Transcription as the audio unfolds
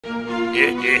Hey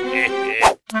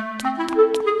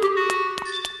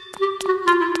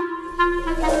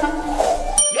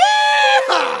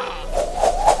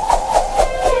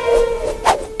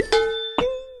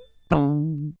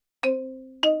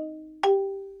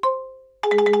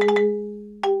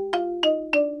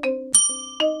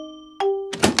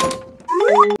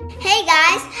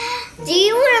guys, do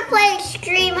you want to play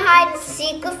extreme hide and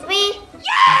seek with me?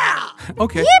 Yeah!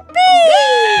 Okay. Yippee!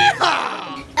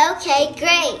 Okay,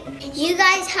 great. You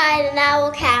guys hide and I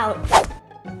will count.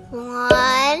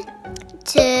 1,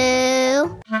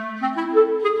 2.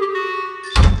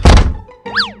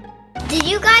 Did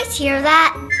you guys hear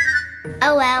that?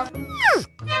 Oh well.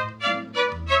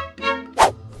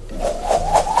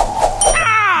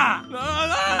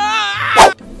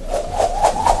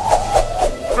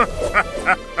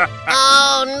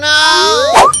 Oh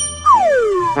no!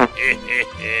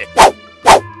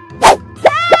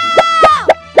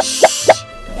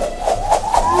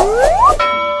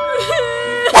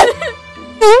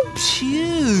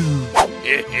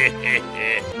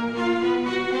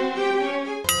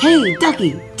 Hey,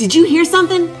 Ducky, did you hear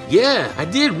something? Yeah, I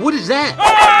did. What is that?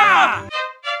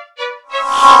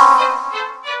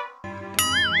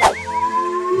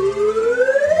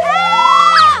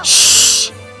 Shh!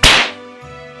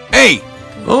 Hey!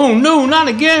 Oh no, not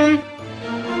again!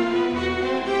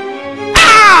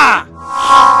 Ah!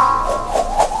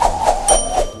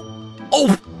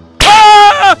 Oh!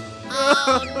 Ah!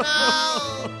 Oh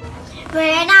no!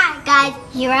 We're not, guys.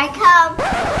 Here I come.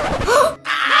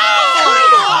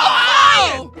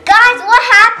 Guys, what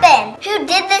happened? Who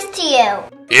did this to you?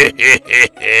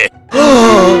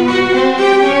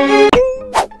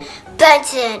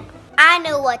 Benson, I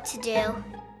know what to do.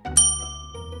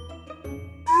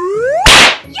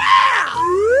 Yeah!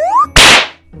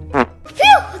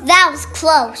 Phew, that was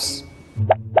close.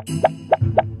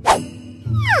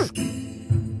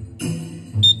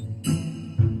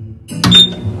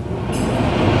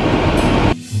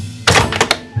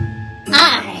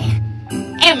 I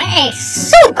am a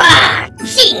super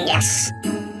genius.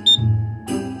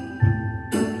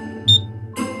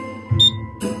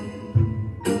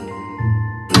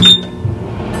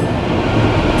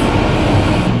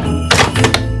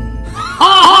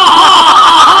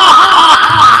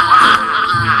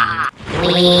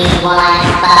 We want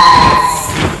buzz.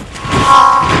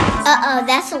 Uh-oh,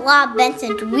 that's a lot,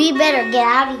 Benson. We better get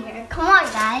out of here. Come on,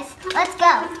 guys. Let's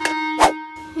go.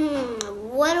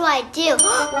 What do I do?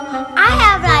 I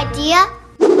have an idea.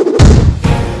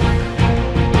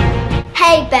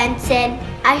 Hey, Benson.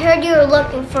 I heard you were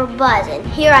looking for Buzz, and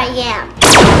here I am.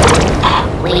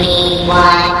 We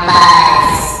want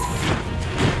buzz.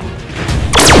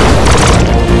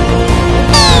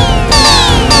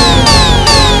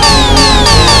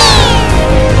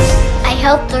 I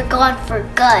hope they're gone for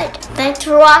good. Thanks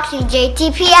for watching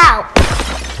JTP out.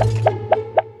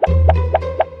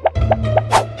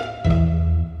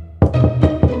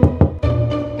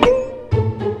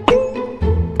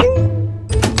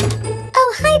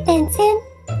 Oh, hi, Benson.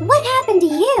 What happened to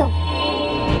you?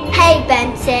 Hey,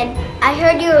 Benson. I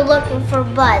heard you were looking for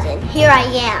Buzz, and here I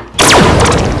am.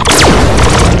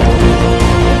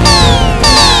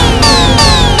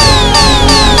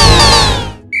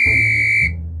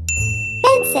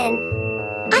 Benson,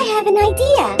 I have an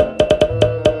idea.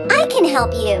 I can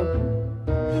help you.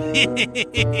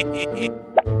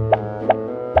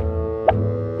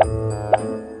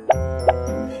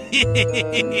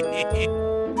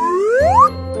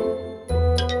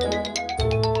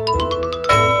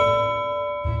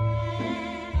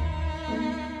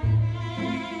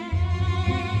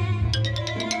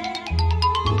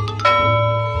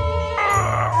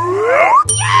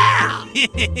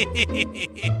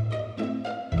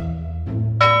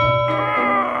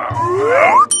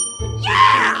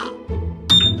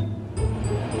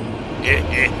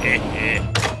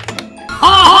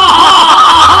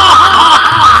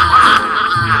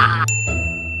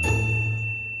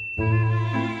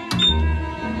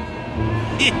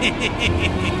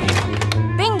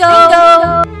 Bingo!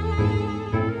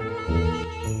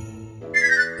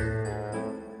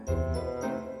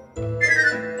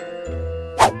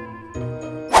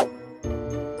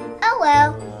 Oh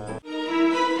well.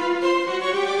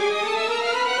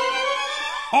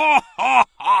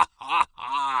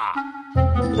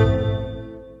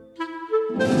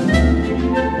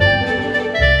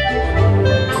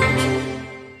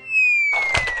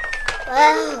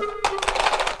 Whoa.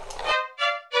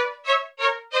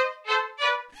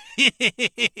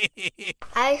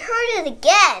 I heard it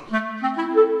again.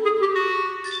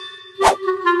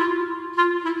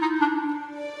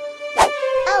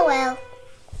 Oh well.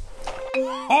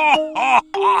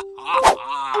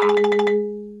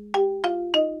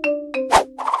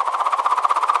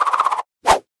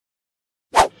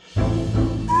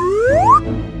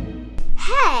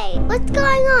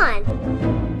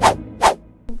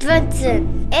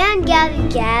 I'm Gabby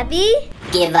Gabby.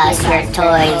 Give us your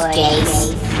toys,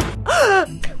 Jace.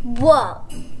 Whoa,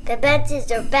 the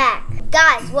Bensons are back.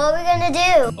 Guys, what are we gonna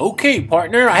do? Okay,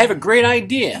 partner, I have a great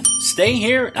idea. Stay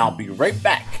here and I'll be right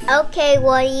back. Okay,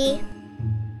 Woody.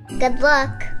 Good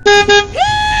luck.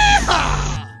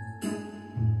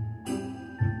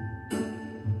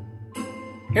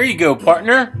 Here you go,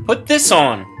 partner. Put this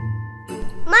on.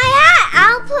 My hat!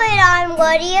 I'll put it on,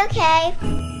 Woody, okay?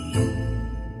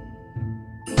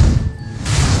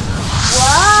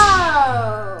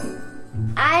 Whoa!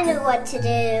 I know what to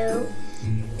do.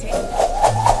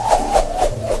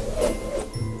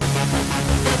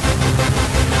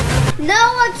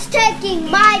 No one's taking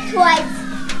my toys.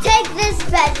 Take this,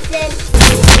 Benson.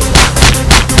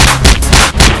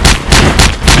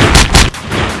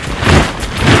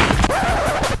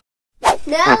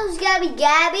 Now who's Gabby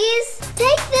Gabby's?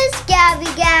 Take this, Gabby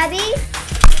Gabby.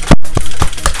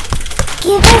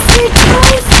 Give us your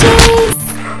toys, Jace.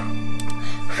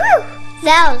 Whew,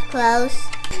 that was close.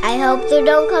 I hope they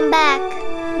don't come back.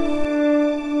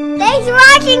 Thanks for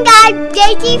watching, guys.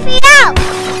 JTV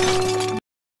out.